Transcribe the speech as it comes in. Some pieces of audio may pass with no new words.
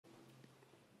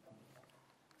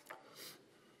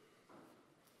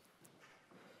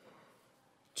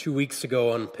2 weeks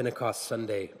ago on Pentecost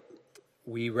Sunday,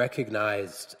 we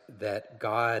recognized that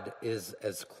God is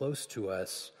as close to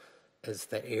us as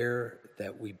the air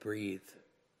that we breathe.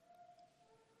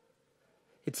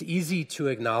 It's easy to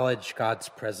acknowledge God's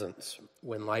presence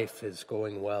when life is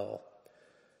going well.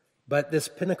 But this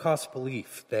Pentecost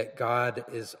belief that God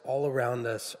is all around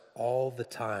us all the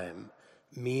time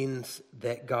means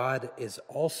that God is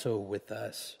also with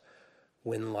us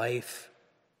when life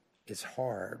is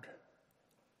hard.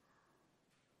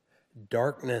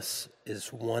 Darkness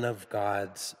is one of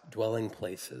God's dwelling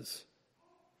places.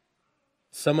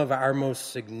 Some of our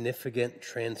most significant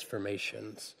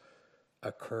transformations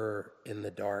occur in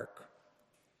the dark.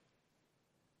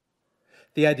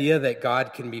 The idea that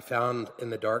God can be found in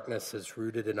the darkness is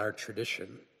rooted in our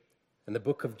tradition. In the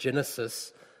book of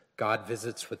Genesis, God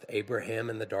visits with Abraham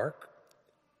in the dark.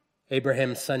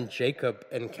 Abraham's son Jacob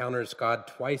encounters God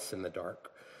twice in the dark.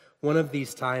 One of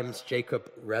these times,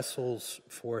 Jacob wrestles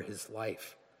for his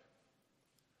life.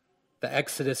 The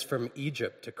exodus from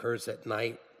Egypt occurs at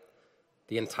night.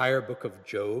 The entire book of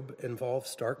Job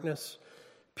involves darkness.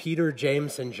 Peter,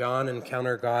 James, and John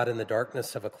encounter God in the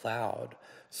darkness of a cloud.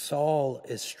 Saul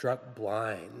is struck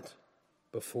blind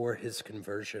before his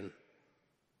conversion.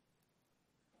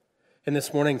 In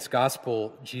this morning's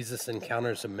gospel, Jesus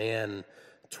encounters a man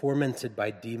tormented by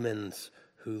demons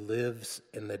who lives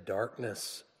in the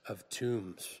darkness of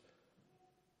tombs.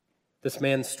 This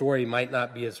man's story might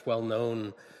not be as well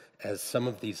known as some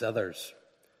of these others,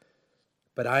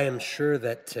 but I am sure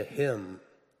that to him,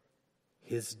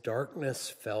 his darkness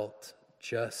felt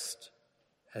just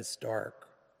as dark.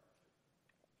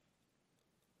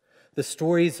 The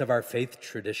stories of our faith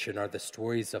tradition are the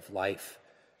stories of life.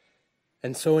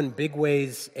 And so in big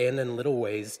ways and in little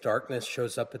ways, darkness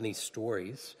shows up in these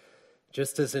stories,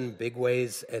 just as in big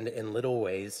ways and in little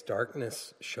ways,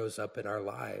 darkness shows up in our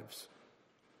lives.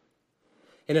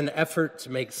 In an effort to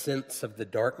make sense of the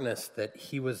darkness that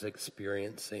he was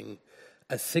experiencing,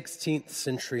 a 16th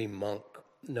century monk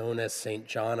known as St.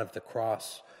 John of the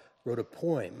Cross wrote a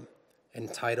poem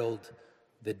entitled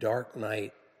 "The Dark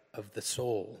Night of the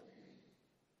Soul."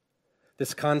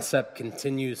 This concept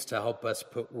continues to help us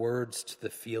put words to the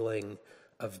feeling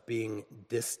of being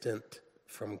distant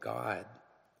from God.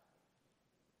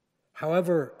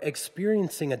 However,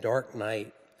 experiencing a dark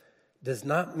night does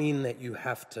not mean that you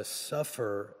have to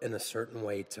suffer in a certain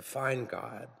way to find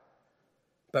God,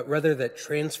 but rather that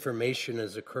transformation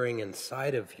is occurring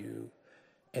inside of you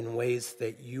in ways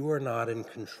that you are not in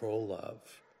control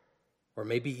of, or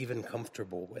maybe even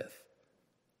comfortable with.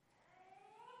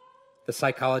 The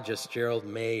psychologist Gerald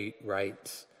May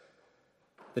writes,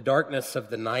 "The darkness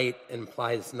of the night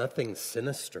implies nothing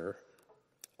sinister,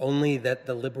 only that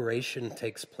the liberation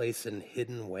takes place in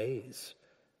hidden ways,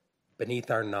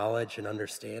 beneath our knowledge and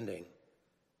understanding.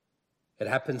 It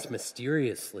happens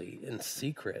mysteriously, in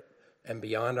secret, and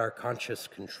beyond our conscious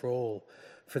control.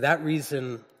 For that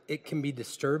reason, it can be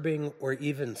disturbing or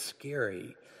even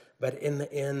scary, but in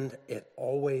the end, it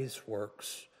always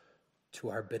works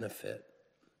to our benefit."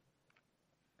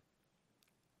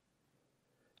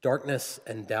 Darkness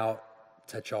and doubt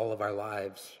touch all of our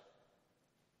lives.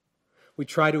 We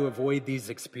try to avoid these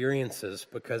experiences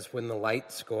because when the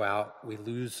lights go out, we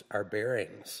lose our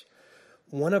bearings.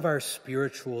 One of our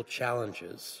spiritual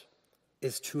challenges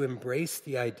is to embrace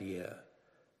the idea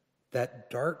that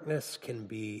darkness can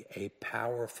be a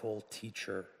powerful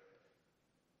teacher,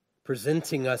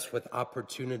 presenting us with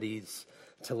opportunities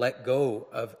to let go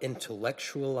of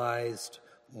intellectualized,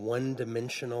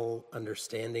 one-dimensional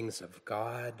understandings of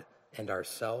God and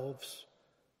ourselves,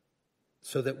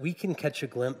 so that we can catch a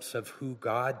glimpse of who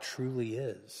God truly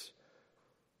is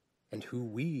and who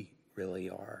we really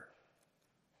are.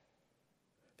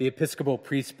 The Episcopal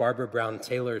priest Barbara Brown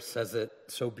Taylor says it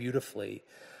so beautifully.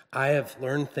 "I have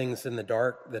learned things in the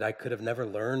dark that I could have never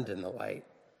learned in the light,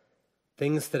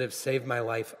 things that have saved my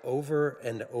life over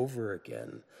and over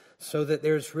again, so that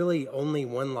there's really only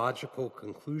one logical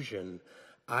conclusion.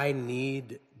 I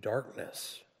need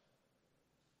darkness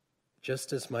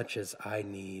just as much as I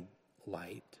need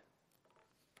light."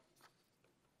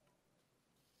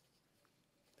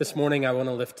 This morning, I want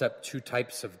to lift up two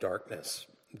types of darkness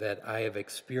that I have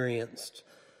experienced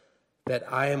that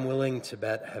I am willing to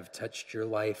bet have touched your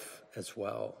life as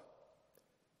well.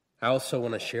 I also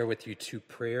want to share with you two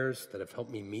prayers that have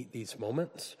helped me meet these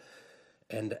moments.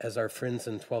 And as our friends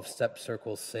in 12-step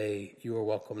circles say, you are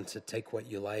welcome to take what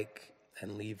you like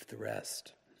and leave the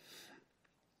rest.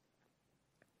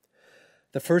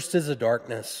 The first is a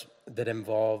darkness that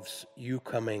involves you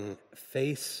coming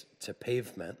face to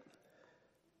pavement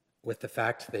with the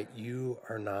fact that you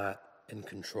are not in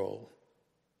control.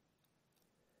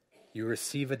 You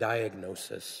receive a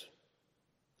diagnosis.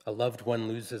 A loved one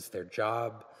loses their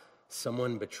job.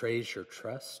 Someone betrays your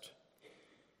trust.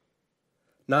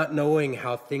 Not knowing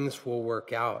how things will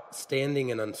work out, standing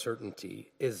in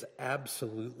uncertainty, is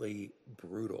absolutely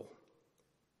brutal.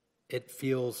 It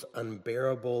feels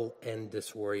unbearable and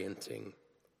disorienting.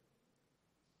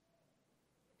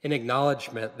 In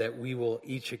acknowledgement that we will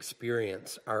each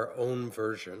experience our own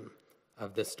version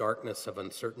of this darkness of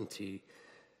uncertainty,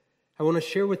 I want to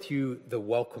share with you the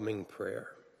welcoming prayer.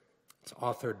 It's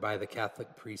authored by the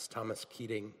Catholic priest Thomas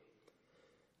Keating.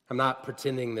 I'm not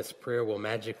pretending this prayer will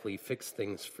magically fix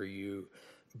things for you,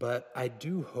 but I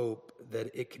do hope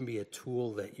that it can be a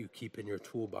tool that you keep in your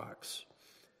toolbox.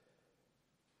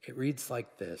 It reads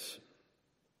like this: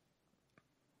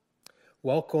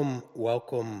 Welcome,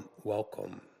 welcome,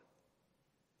 welcome.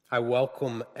 I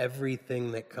welcome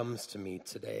everything that comes to me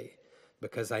today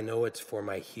because I know it's for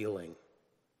my healing.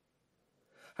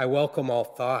 I welcome all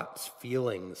thoughts,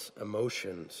 feelings,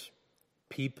 emotions,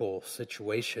 people,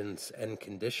 situations, and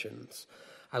conditions.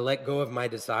 I let go of my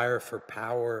desire for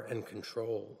power and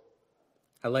control.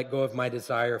 I let go of my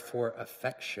desire for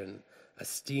affection,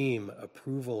 esteem,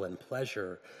 approval, and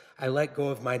pleasure. I let go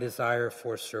of my desire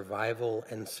for survival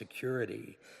and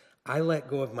security. I let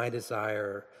go of my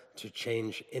desire to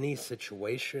change any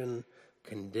situation,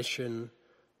 condition,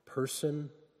 person,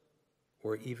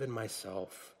 or even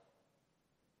myself.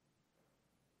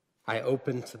 I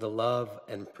open to the love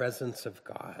and presence of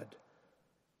God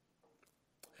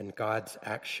and God's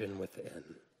action within.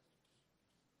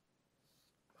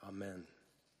 Amen.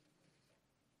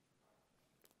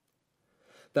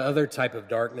 The other type of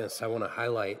darkness I want to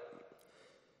highlight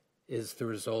is the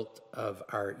result of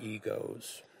our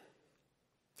egos.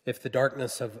 If the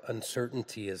darkness of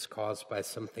uncertainty is caused by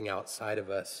something outside of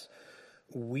us,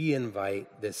 we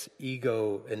invite this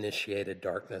ego-initiated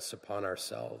darkness upon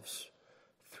ourselves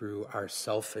through our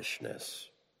selfishness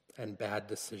and bad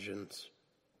decisions.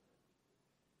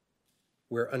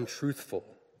 We're untruthful.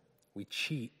 We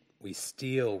cheat. We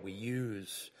steal. We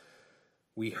use.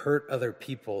 We hurt other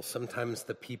people, sometimes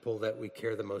the people that we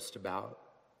care the most about.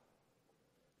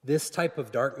 This type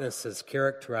of darkness is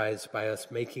characterized by us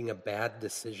making a bad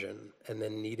decision and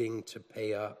then needing to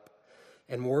pay up.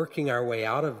 And working our way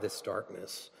out of this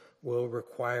darkness will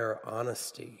require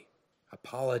honesty,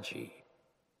 apology,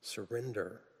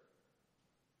 surrender.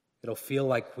 It'll feel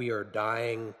like we are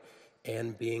dying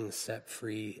and being set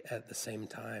free at the same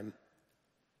time.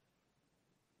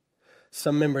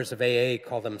 Some members of AA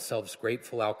call themselves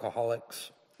grateful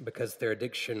alcoholics because their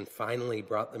addiction finally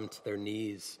brought them to their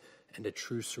knees and a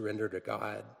true surrender to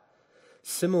God.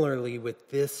 Similarly, with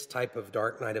this type of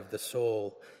dark night of the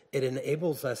soul, it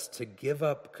enables us to give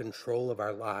up control of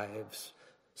our lives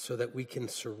so that we can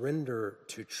surrender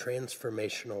to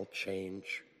transformational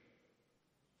change.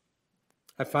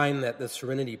 I find that the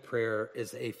Serenity Prayer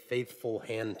is a faithful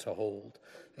hand to hold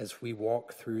as we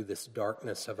walk through this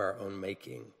darkness of our own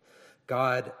making.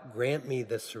 God, grant me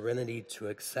the serenity to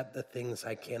accept the things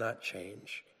I cannot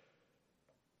change,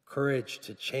 courage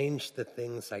to change the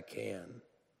things I can,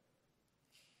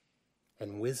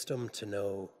 and wisdom to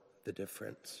know the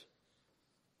difference.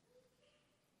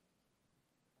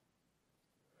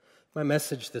 My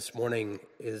message this morning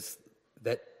is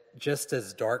that just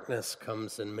as darkness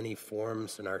comes in many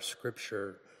forms in our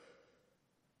scripture,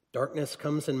 darkness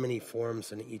comes in many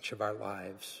forms in each of our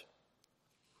lives.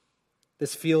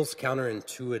 This feels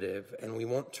counterintuitive, and we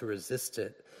want to resist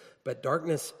it, but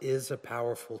darkness is a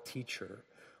powerful teacher.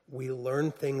 We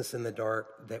learn things in the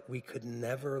dark that we could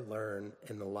never learn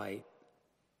in the light.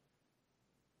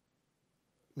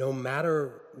 No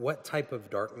matter what type of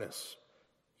darkness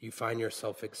you find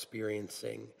yourself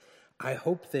experiencing, I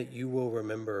hope that you will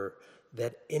remember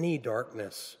that any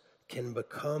darkness can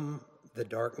become the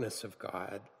darkness of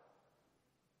God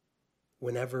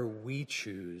whenever we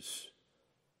choose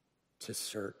to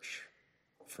search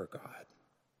for God.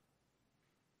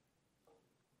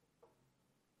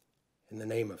 In the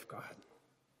name of God,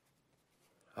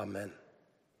 amen.